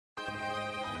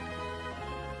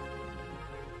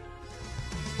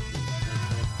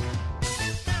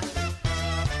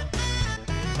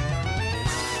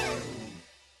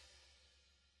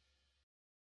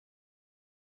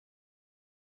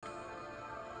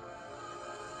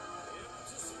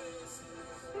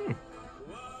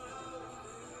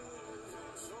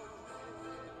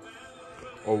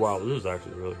Oh wow, this is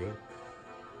actually really good.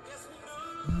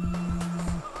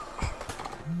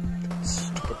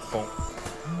 Stupid phone.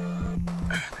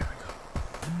 There we go.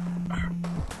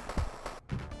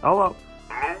 Hello.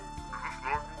 Hello?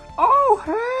 Oh,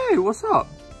 hey, what's up?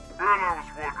 Man, I was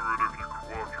wondering if you could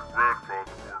watch your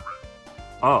grandfather for me.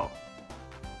 Oh.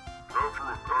 After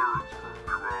my parents moved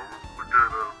me around, the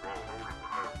gate had a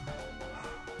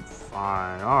phone.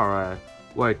 Fine, alright.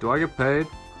 Wait, do I get paid?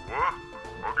 What?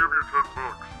 I'll give you $10 if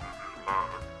you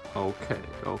Okay,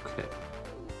 okay.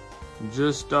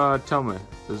 Just, tell me,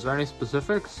 is there any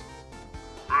specifics?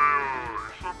 You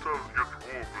sometimes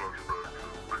get the war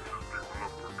flashbacks and mixes people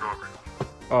up for commies.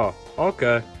 Oh,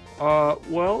 okay.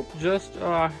 Well,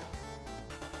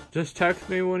 just text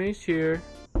me when he's here.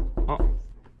 Oh.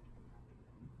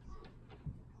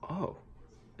 Oh.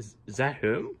 Is that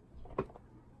him? Oh,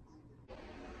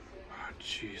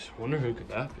 jeez, I wonder who could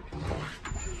that be?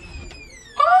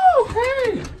 Oh,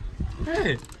 hey!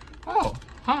 Hey! Oh,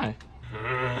 hi.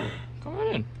 Come on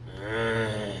in.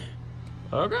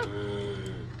 Okay.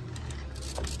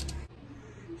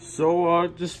 So,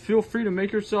 just feel free to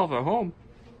make yourself at home.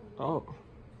 Oh.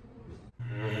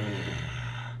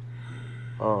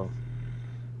 Oh.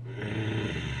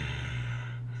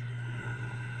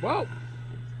 Whoa.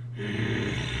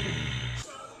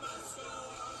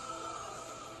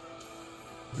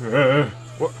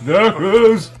 What?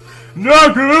 Knuckles!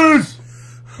 Knuckles!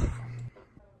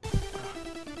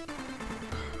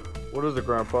 What is it,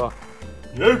 Grandpa?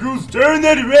 Knuckles, turn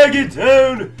that racket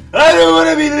down! I don't want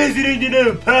to be listening to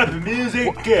no pop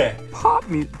music! Pop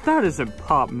music? That isn't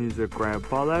pop music,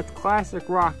 Grandpa. That's classic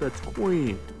rock. That's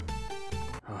Queen.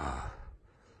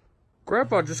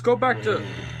 Grandpa, just go back to...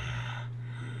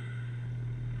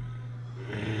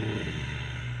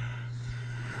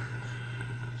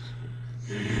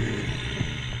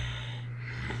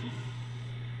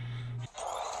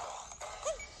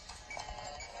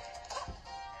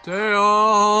 What?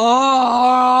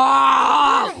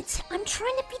 I'm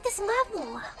trying to beat this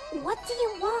level. What do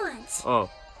you want? Oh,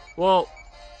 well,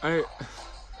 I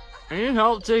need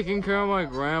help taking care of my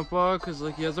grandpa, cause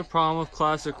like he has a problem with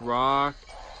classic rock,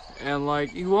 and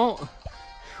like he won't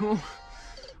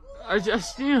I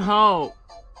just need help.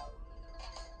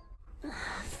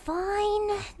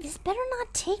 Fine. This better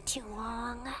not take too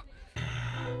long.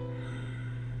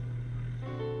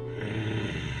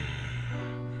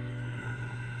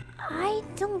 I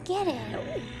don't get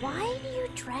it. Why do you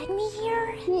drag me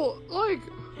here? Well, like,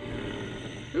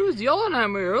 he was yelling at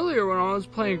me earlier when I was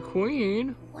playing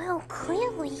Queen. Well,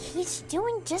 clearly he's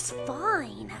doing just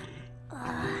fine.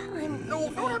 I'm No,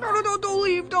 leaving. no, don't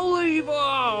leave, don't leave.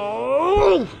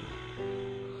 Oh!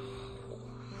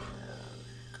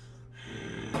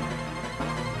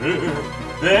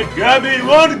 That gummy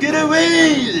won't get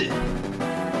away!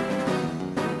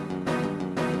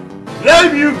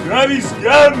 Damn you, gummy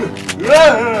scum!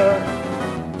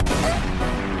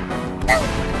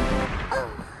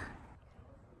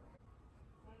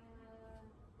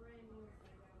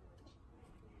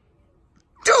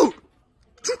 Dude!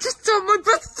 You just killed my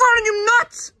best friend, you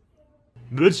nuts!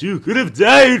 But you could have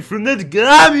died from that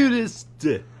communist!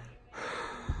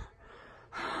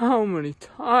 How many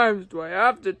times do I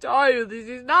have to tell you this?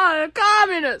 He's not a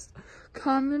communist!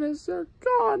 Communists are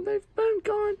gone. They've been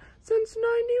gone since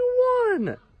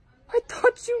 91. I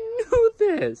thought you knew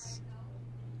this.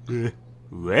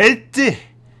 What?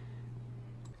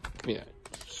 Yeah.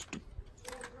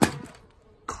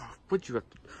 God, why do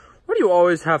you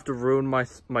always have to ruin my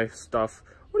stuff?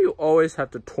 Why do you always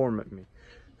have to torment me?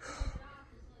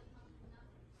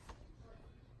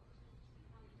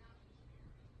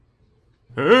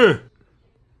 Huh?